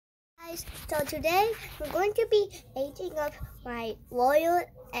guys, so today we're going to be aging up my royal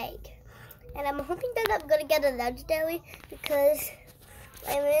egg, and I'm hoping that I'm gonna get a legendary because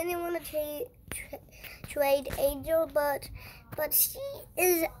I really want to trade Angel, but she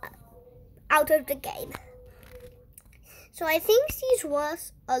is out of the game, so I think she's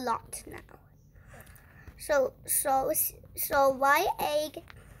worth a lot now. So my egg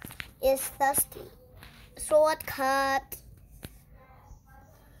is thirsty. Sword cut.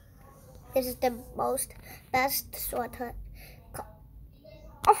 This is the best sword cut.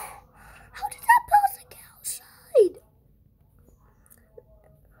 Oh, how did that person get outside?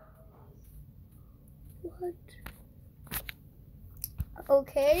 What?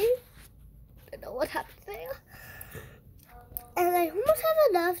 Okay. Don't know what happened there. And I almost have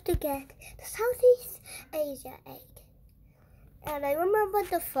enough to get the Southeast Asia egg. And I remember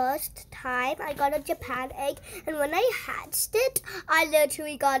the first time I got a Japan egg, and when I hatched it, I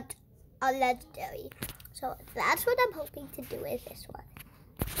literally got a legendary. So that's what I'm hoping to do with this one.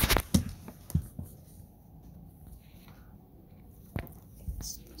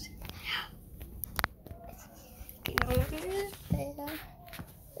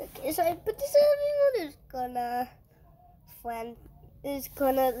 Okay, so I put this on. Everyone is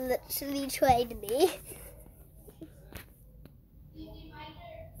gonna literally trade me.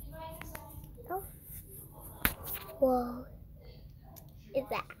 Oh. Whoa.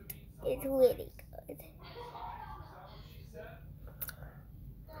 It's really good.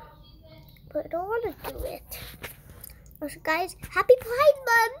 But I don't want to do it. Also, guys, happy Pride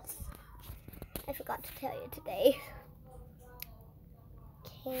Month! I forgot to tell you today.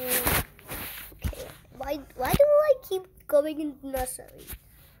 Okay. Why do I keep going in the nursery?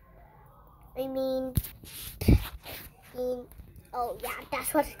 I mean, oh yeah,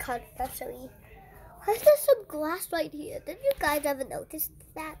 that's what it's called, nursery. Why is there some glass right here? Did you guys ever notice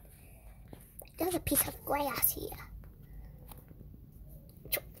that? There's a piece of glass here.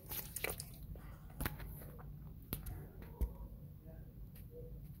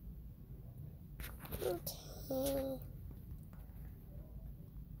 Okay.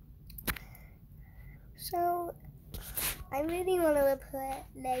 So, I really want to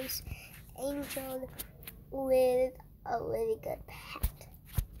replace Angel with a really good pet.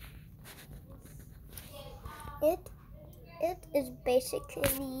 It is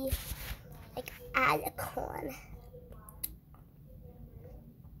basically like alicorn.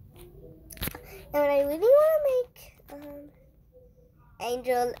 And I really want to make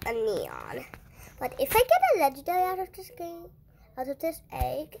Angel a neon. But if I get a legendary out of this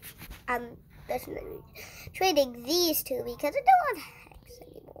egg, I'm definitely trading these two because I don't want Hex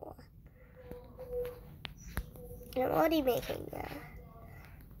anymore. And I'm already making that.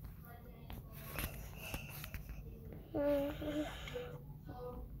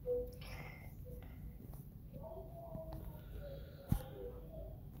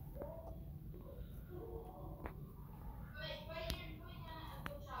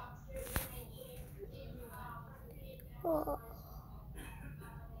 Oh,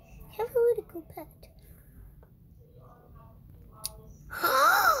 have a really cool pet.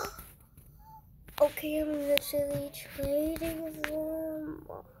 Okay, I'm literally trading them.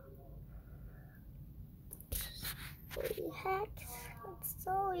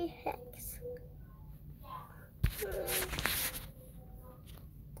 Sorry, Hex.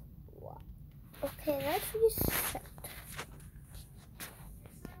 Okay, let's reset.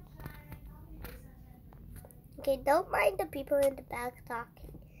 Okay, don't mind the people in the back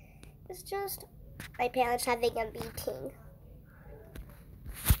talking. It's just my parents having a meeting.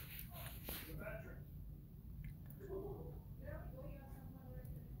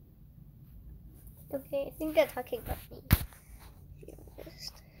 Okay, I think they're talking about me.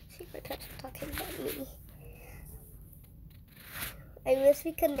 They're talking about me. I wish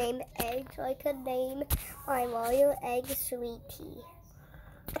we could name egg, so I could name my royal egg Sweetie.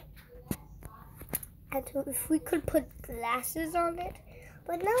 And if we could put glasses on it.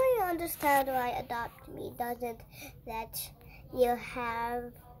 But now I understand why Adopt Me doesn't let you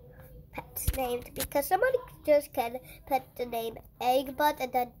have pets named, because somebody just can put the name Eggbutt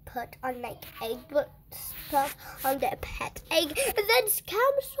and then put on like Eggbutt stuff on their pet egg and then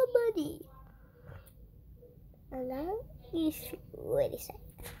scam somebody. And that is really sad.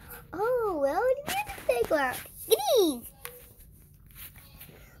 Oh, well, it's in the playground. It is.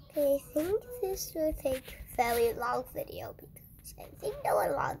 Okay, I think this will take a very long video because I think no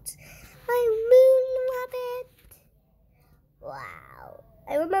one wants my moon rabbit. Wow.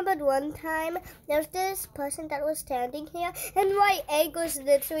 I remembered one time there was this person that was standing here and my egg was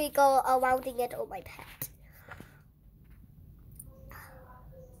literally surrounding it on my pet.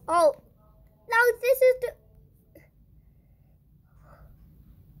 Oh, no, this is the...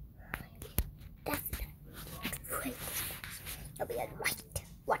 That's great. I'll be right.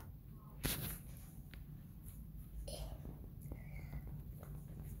 What?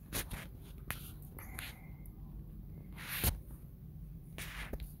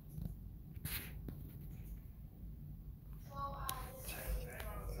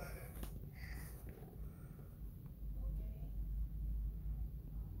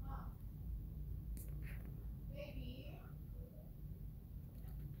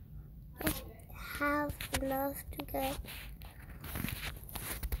 Have enough to get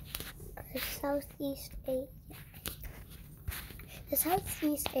the Southeast Asia. The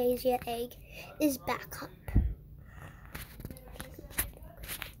Southeast Asia egg is back up.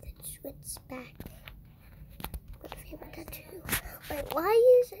 Let's switch back. What favorite tattoo? Wait,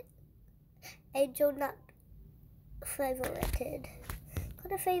 why is Angel not favorited?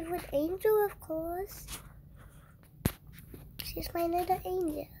 Got a favorite Angel, of course. She's my little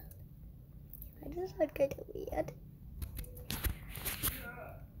angel. That does not kind of weird.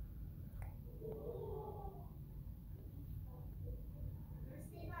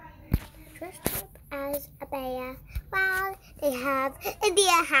 Dressed up as a bear while they have a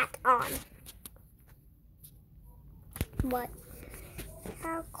bear hat on. What?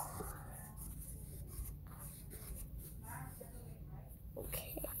 How cool.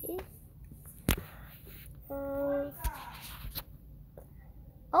 Okay. Oh.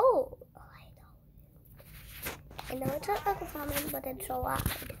 I know it's not uncommon, but it's so odd.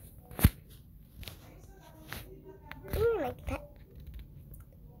 Like that.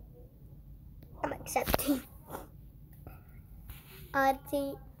 I'm accepting.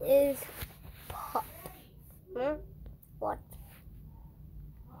 Auntie is pop. What?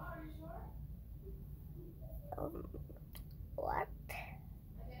 What?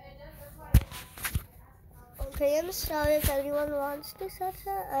 Okay, I'm sorry if anyone wants to set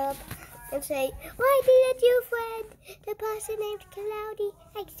her up and say, why didn't your friend, the person named Cloudy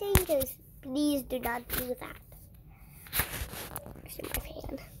Exchanges? Please do not do that. She's my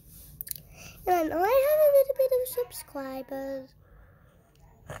fan. And I have a little bit of subscribers.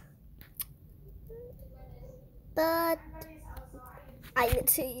 But I would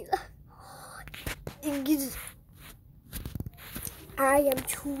say I am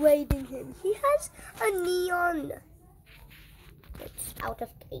trading him. He has a neon. It's out of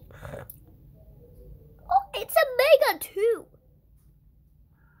date. Oh, it's a mega too.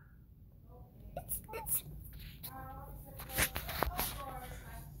 It's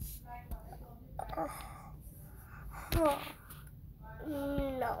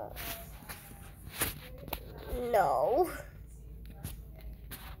no. No.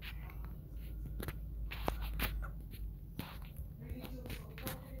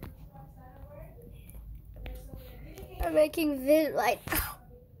 I'm making this right now.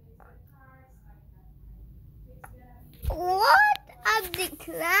 What? I'm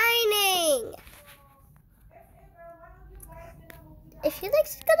declining. If he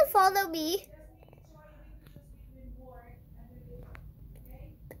likes he's gonna follow me.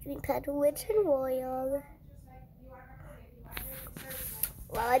 Between Petowitch and Royal.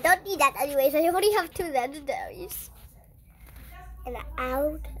 Well, I don't need that anyways. I only have 2 legendaries. And I'm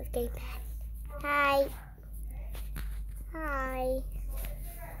out of game pad. Hi. Hi.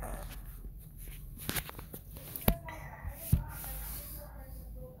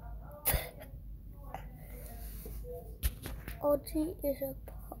 Audrey is a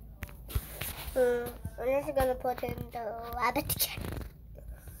pop. I'm just gonna put in the rabbit again.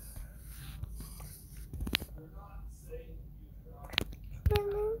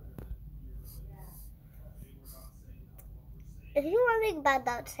 If you wondering about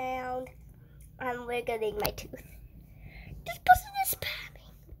that sound, I'm wiggling my tooth. This person is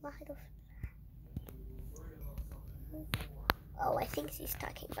spamming. Oh, I think she's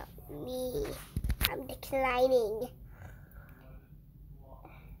talking about me. I'm declining.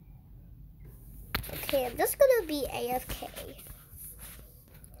 Okay, I'm just gonna be AFK.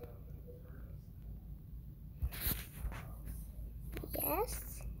 Yes.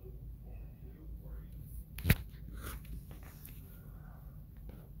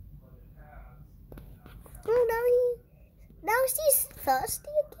 Oh, now she's thirsty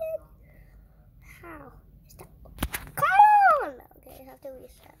again? How? Is that... Come on! Okay, I have to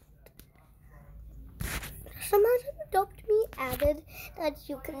reset. Someone Adopt Me added that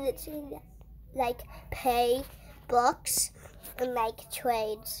you can literally like pay bucks and like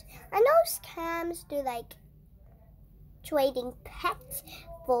trades. I know scams do like trading pets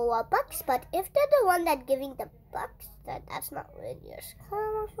for bucks, but if they're the one that giving the bucks, that that's not really your scam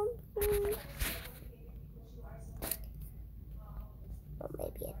or something. Or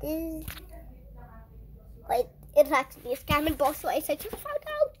maybe it is. Wait, it's actually a scam in both ways. I just found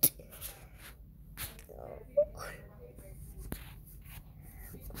out.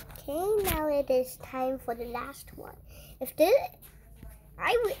 Okay, now it is time for the last one. If this,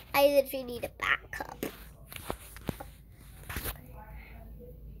 I literally need a backup.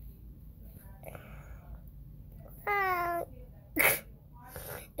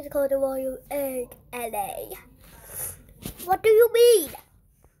 It's called a royal egg, LA. What do you mean?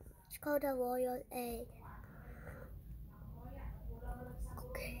 It's called a royal egg.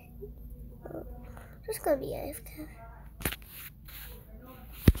 Okay. This is gonna be AFK.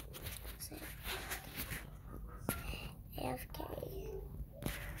 AFK.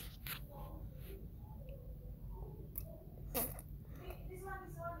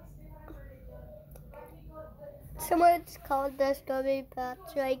 Someone's called the strawberry patch,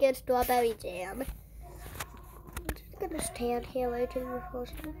 so I get strawberry jam. I'm just gonna stand here waiting for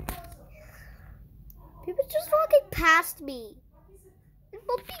some. People just walking past me and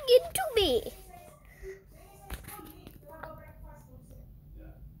bumping into me.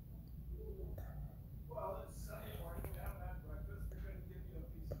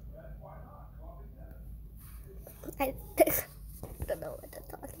 I don't know what they're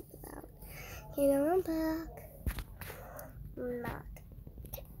talking about. You know, I'm back. I'm not.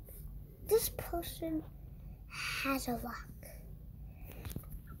 This person has a rock.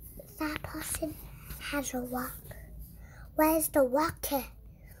 That person has a rock. Where's the rocket?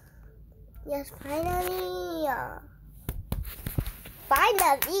 Yes, finally.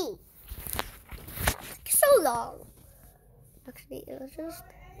 Finally. It took so long. Actually, it was just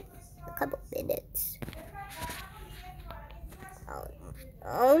a couple minutes.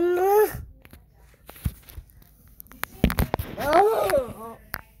 Oh.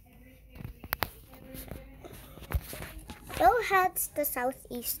 We'll head to the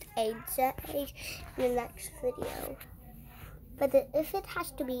Southeast Asia in the next video. But if it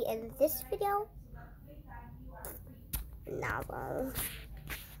has to be in this video, no.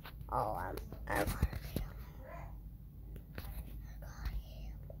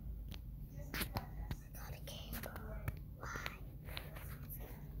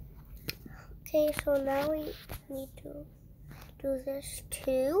 Okay, so now we need to do this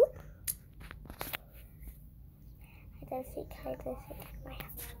too. I don't think my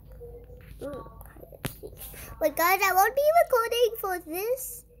house. But guys, I won't be recording for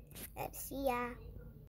this. And see ya.